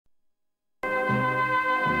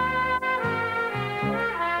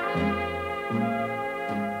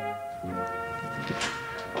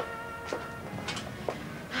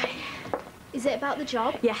Is it about the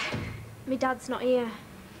job? Yeah. My dad's not here.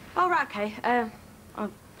 Oh, right, OK.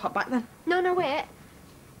 I'll pop back then. No, wait.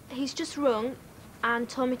 He's just rung and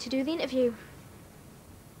told me to do the interview.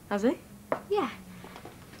 Has he? Yeah.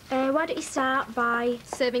 Why don't you start by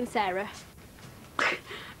serving Sarah?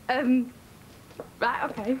 Right,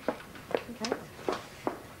 OK. OK.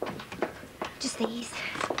 Just these.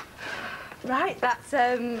 Right, that's,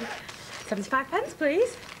 75 pence,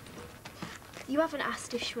 please. You haven't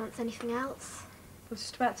asked if she wants anything else. I was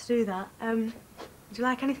just about to do that. Would you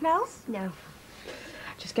like anything else? No.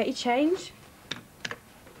 Just get your change.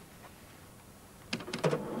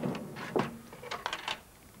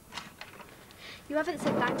 You haven't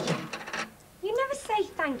said thank you. You never say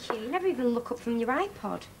thank you. You never even look up from your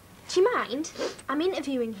iPod. Do you mind? I'm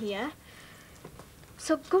interviewing here.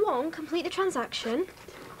 So go on, complete the transaction.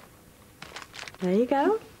 There you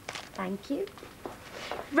go. Thank you.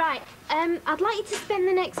 Right, I'd like you to spend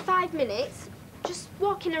the next 5 minutes just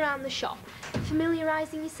walking around the shop,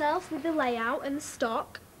 familiarising yourself with the layout and the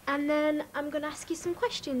stock, and then I'm going to ask you some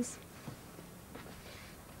questions.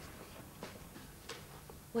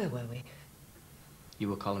 Where were we? You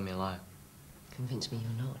were calling me a liar. Convince me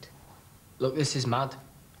you're not. Look, this is mad.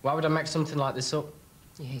 Why would I make something like this up?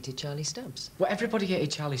 You hated Charlie Stubbs. Well, everybody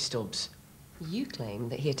hated Charlie Stubbs. You claim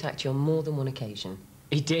that he attacked you on more than one occasion.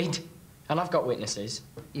 He did. And I've got witnesses.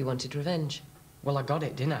 You wanted revenge. Well, I got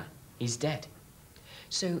it, didn't I? He's dead.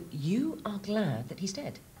 So you are glad that he's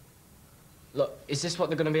dead? Look, is this what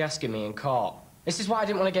they're going to be asking me in court? This is why I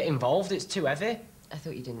didn't want to get involved. It's too heavy. I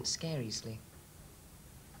thought you didn't scare easily.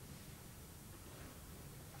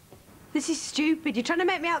 This is stupid. You're trying to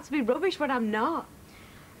make me out to be rubbish when I'm not.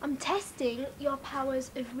 I'm testing your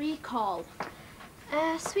powers of recall.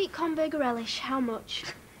 Sweet corn burger relish, how much?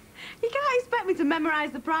 You can't expect me to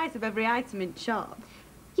memorise the price of every item in shop.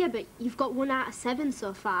 Yeah, but you've got 1 out of 7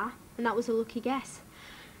 so far, and that was a lucky guess.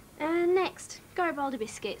 Next, Garibaldi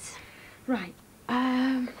biscuits. Right.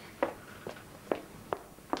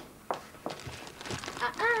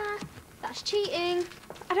 That's cheating.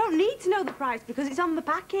 I don't need to know the price because it's on the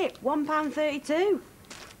packet. £1.32.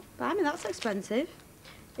 But I mean, that's expensive.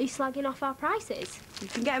 Are you slagging off our prices? You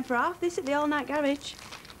can get them for half this at the all-night garage.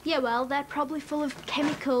 Yeah, well, they're probably full of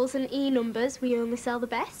chemicals and E-numbers. We only sell the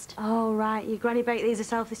best. Oh, right. Your granny baked these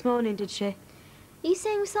herself this morning, did she? Are you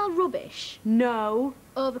saying we sell rubbish? No.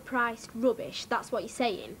 Overpriced rubbish, that's what you're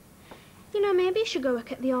saying. You know, maybe you should go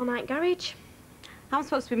work at the all-night garage. I'm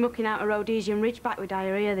supposed to be mucking out a Rhodesian Ridgeback with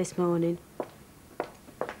diarrhoea this morning.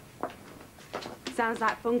 Sounds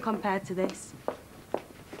like fun compared to this.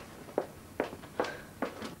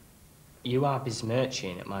 You are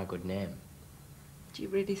besmirching at my good name. Do you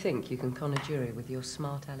really think you can con a jury with your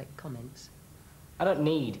smart aleck comments? I don't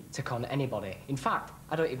need to con anybody. In fact,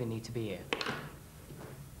 I don't even need to be here.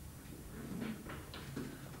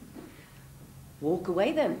 Walk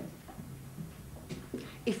away, then.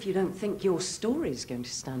 If you don't think your story's going to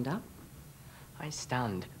stand up. I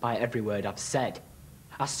stand by every word I've said.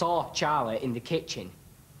 I saw Charlie in the kitchen.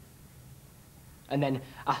 And then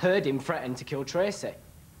I heard him threaten to kill Tracy.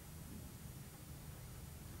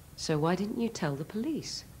 So why didn't you tell the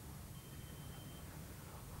police?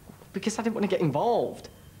 Because I didn't want to get involved.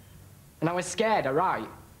 And I was scared, all right?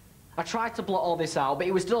 I tried to blot all this out, but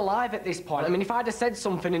he was still alive at this point. I mean, if I'd have said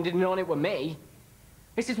something and didn't know it were me,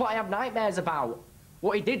 this is what I have nightmares about.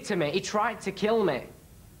 What he did to me. He tried to kill me.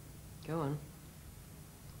 Go on.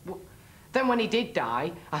 Well, then when he did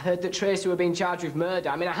die, I heard that Tracy were being charged with murder.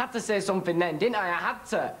 I mean, I had to say something then, didn't I? I had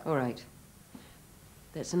to. All right.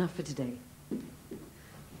 That's enough for today.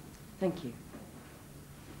 Thank you.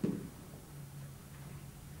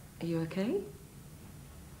 Are you okay?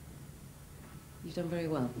 You've done very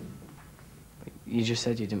well. You just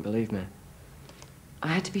said you didn't believe me. I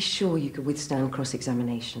had to be sure you could withstand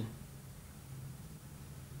cross-examination.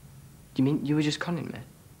 You mean you were just conning me?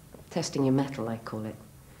 Testing your mettle, I call it.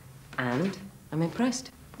 And I'm impressed.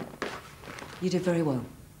 You did very well.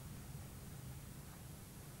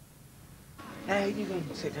 You go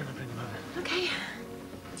and sit down and bring them over. Okay.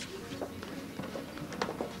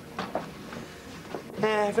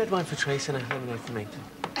 Red wine for Tracy and a lemonade for me.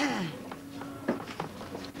 I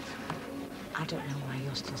don't know why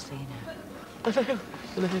you're still seeing her. I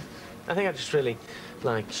know. I think I just really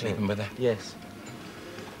like... Sleeping with her? Yes.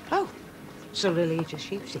 Oh, so really you're just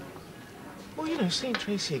sheepsy? Well, you know, seeing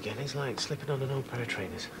Tracy again is like slipping on an old pair of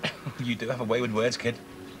trainers. You do have a way with words, kid.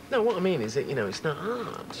 No, what I mean is that, you know, it's not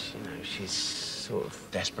hard. You know, she's sort of...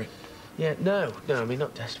 Desperate? Yeah, no, I mean,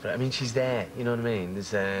 not desperate. I mean, she's there, you know what I mean?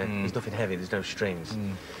 There's nothing heavy, there's no strings.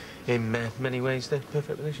 In many ways, the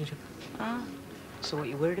perfect relationship. Ah, so what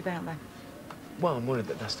you worried about then? Well, I'm worried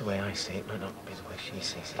that that's the way I see it, might not be the way she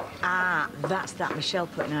sees it. Ah, that's that Michelle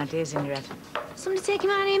putting ideas in your head. Somebody taking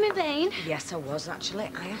my name in vain? Yes, I was, actually.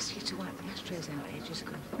 I asked you to wipe the ashtrays out ages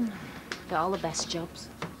ago. They're all the best jobs.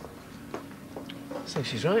 So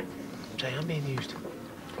she's right. Jay, I'm being used.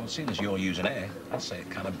 Well, seeing as you're using air, I'd say it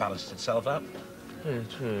kind of balanced itself out. Yeah,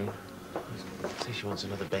 true. Say she wants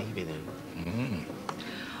another baby then. Mm.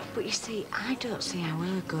 But you see, I don't see how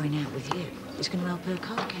her going out with you is going to help her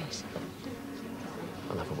court case.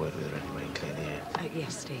 I'll have a word with her anyway and clear the air.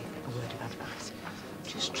 Yes, Steve, a word of advice.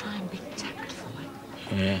 Just try and be tactful.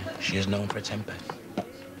 Yeah, she is known for a temper. Of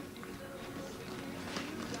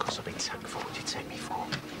course I'll be tactful. What do you take me for?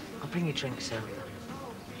 I'll bring you drinks over.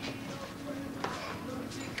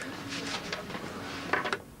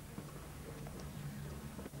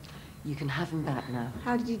 You can have him back now.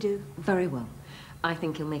 How did you do? Very well. I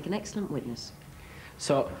think he'll make an excellent witness.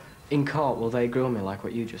 So, in court, will they grill me like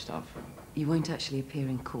what you just have? You won't actually appear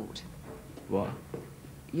in court. What?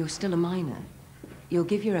 You're still a minor. You'll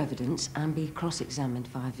give your evidence and be cross-examined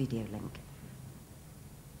via video link.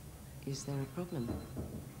 Is there a problem?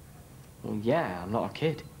 Well, yeah, I'm not a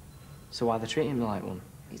kid. So why are they treating me like one?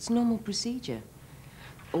 It's normal procedure.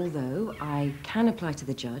 Although, I can apply to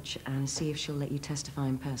the judge and see if she'll let you testify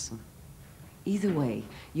in person. Either way,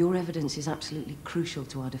 your evidence is absolutely crucial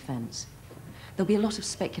to our defense. There'll be a lot of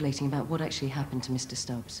speculating about what actually happened to Mr.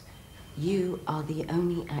 Stubbs. You are the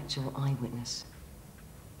only actual eyewitness.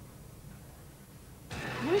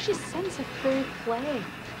 Where's your sense of fair play?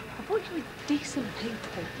 I thought you were decent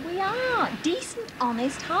people. We are decent,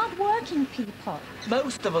 honest, hard-working people.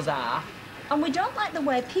 Most of us are. And we don't like the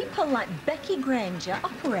way people like Becky Granger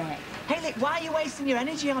operate. Hey, look, why are you wasting your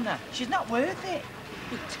energy on her? She's not worth it.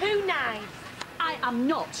 You're too nice. I am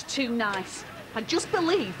not too nice. I just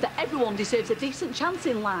believe that everyone deserves a decent chance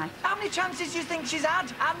in life. How many chances do you think she's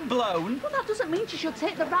had and blown? Well, that doesn't mean she should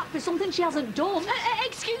take the rap for something she hasn't done.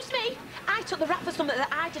 Excuse me? I took the rap for something that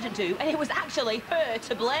I didn't do, and it was actually her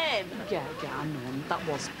to blame. Yeah, I know. That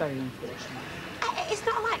was very unfortunate. It's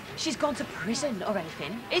not like she's gone to prison or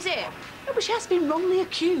anything, is it? No, but she has been wrongly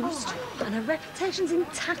accused. And her reputation's in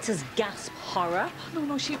tatters, gasp horror.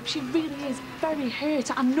 No, she really is very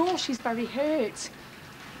hurt. I know she's very hurt.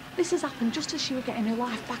 This has happened just as she was getting her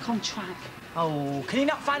life back on track. Oh, can you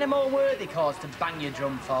not find a more worthy cause to bang your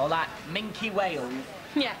drum for, like minky whales?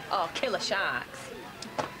 Yeah, or killer sharks.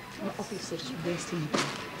 Well, obviously just wasting your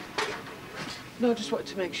breath. No, I just wanted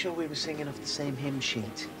to make sure we were singing off the same hymn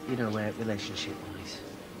sheet, you know, relationship-wise.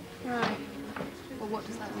 Right. Well, what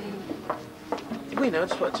does that mean? We know, I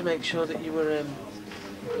just wanted to make sure that you were,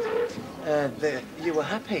 that you were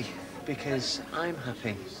happy, because I'm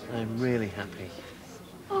happy. I'm really happy.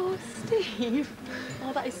 Oh, Steve.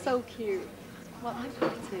 Oh, that is so cute. Well, I'm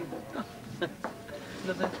happy too.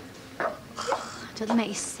 Nothing. Don't they make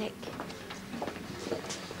you sick?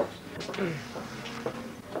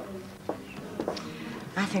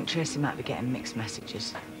 I think Tracy might be getting mixed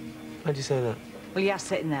messages. Why'd you say that? Well, you're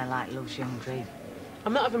sitting there like love's young dream.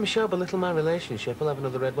 I'm not having Michelle belittle my relationship. I'll have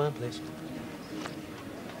another red wine, please.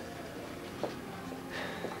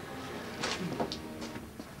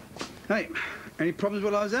 Hey, any problems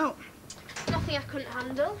while I was out? Nothing I couldn't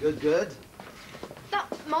handle. Good, good. That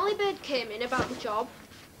Molly Bird came in about the job.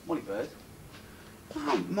 Molly Bird?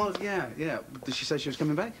 Oh, Molly, yeah. Did she say she was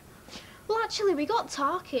coming back? Well, actually, we got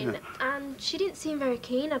talking, Yeah. and she didn't seem very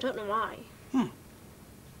keen. I don't know why.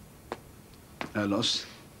 No loss.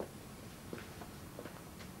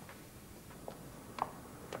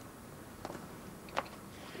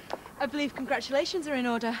 I believe congratulations are in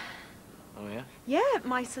order. Oh, yeah? Yeah,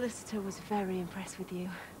 my solicitor was very impressed with you.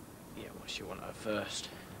 Yeah, what she wanted at first.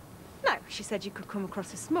 No, she said you could come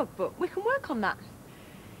across as smug, but we can work on that.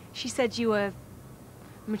 She said you were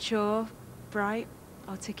mature, bright,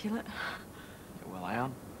 articulate. Yeah, well, I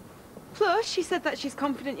am. Plus, she said that she's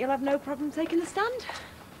confident you'll have no problem taking the stand.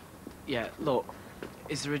 Yeah, look,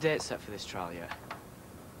 is there a date set for this trial yet?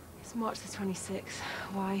 It's March the 26th.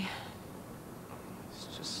 Why?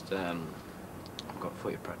 It's just, I've got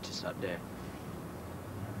footy practice that day.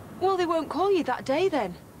 Well, they won't call you that day,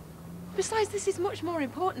 then. Besides, this is much more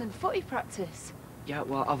important than footy practice. Yeah,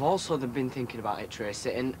 well, I've also been thinking about it,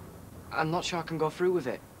 Tracy, and I'm not sure I can go through with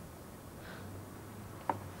it.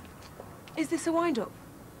 Is this a wind-up?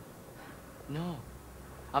 No.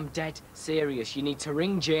 I'm dead serious. You need to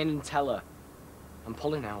ring Jane and tell her. I'm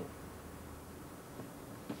pulling out.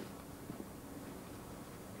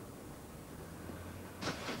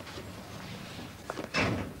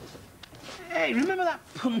 Hey, remember that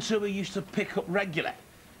punter we used to pick up regular?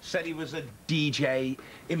 Said he was a DJ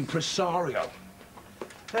impresario.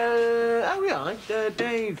 Oh, yeah,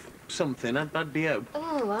 Dave something, I'd be out.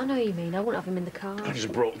 Oh, I know what you mean. I won't have him in the car. I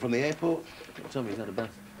just brought him from the airport. Tell me he's had a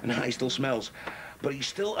bath. And he still smells. But he's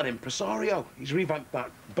still an impresario. He's revamped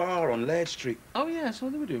that bar on Laird Street. Oh, yeah, I saw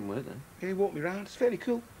they were doing work then. Yeah, he walked me round. It's fairly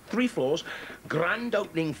cool. 3 floors, grand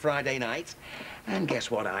opening Friday night. And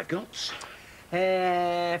guess what I've got?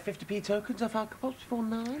 50p tokens off alcohol before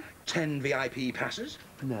 9? 10 VIP passes.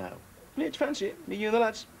 No. Yeah, it's fancy it. You and the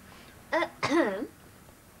lads.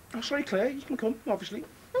 Oh, sorry, Claire. You can come, obviously.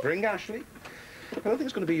 Bring Ashley. I don't think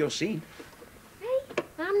it's going to be your scene. Hey,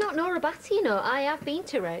 I'm not Nora Batty, you know. I have been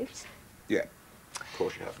to Rose. Yeah, of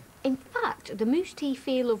course you have. In fact, the Moose Tea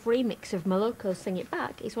Feel of remix of Moloko's Sing It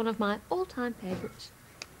Back is one of my all-time favourites.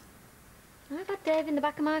 I've had Dave in the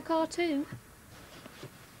back of my car too.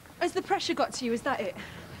 Has the pressure got to you, is that it?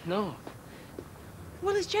 No.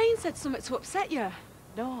 Well, has Jane said something to upset you?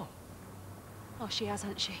 No. Oh, she has,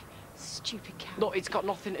 hasn't she? Stupid cow. Look, it's got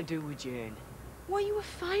nothing to do with Jane. Well, you were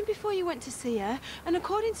fine before you went to see her, and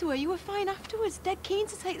according to her, you were fine afterwards. Dead keen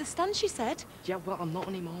to take the stand, she said. Yeah, well, I'm not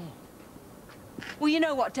anymore. Well, you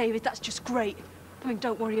know what, David? That's just great. I mean,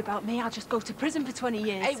 don't worry about me. I'll just go to prison for 20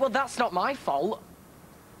 years. Hey, well, that's not my fault.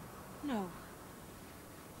 No.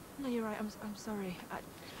 No, you're right. I'm sorry.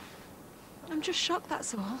 I'm just shocked,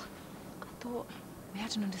 that's all. I thought we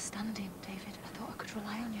had an understanding, David. I thought I could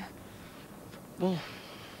rely on you. Well,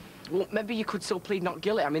 maybe you could still plead not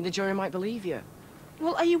guilty. I mean, the jury might believe you.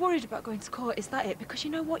 Well, are you worried about going to court? Is that it? Because you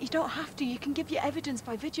know what? You don't have to. You can give your evidence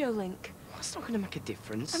by video link. That's not going to make a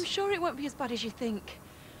difference. I'm sure it won't be as bad as you think.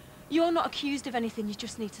 You're not accused of anything. You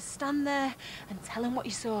just need to stand there and tell him what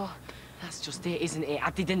you saw. That's just it, isn't it? I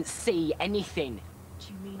didn't see anything. What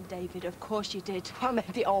do you mean, David? Of course you did. I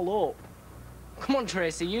made it all up. Come on,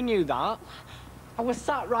 Tracy, you knew that. I was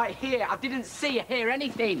sat right here. I didn't see or hear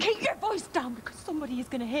anything. Keep your voice down because somebody is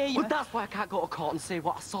going to hear you. Well, that's why I can't go to court and say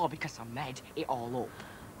what I saw because I made it all up.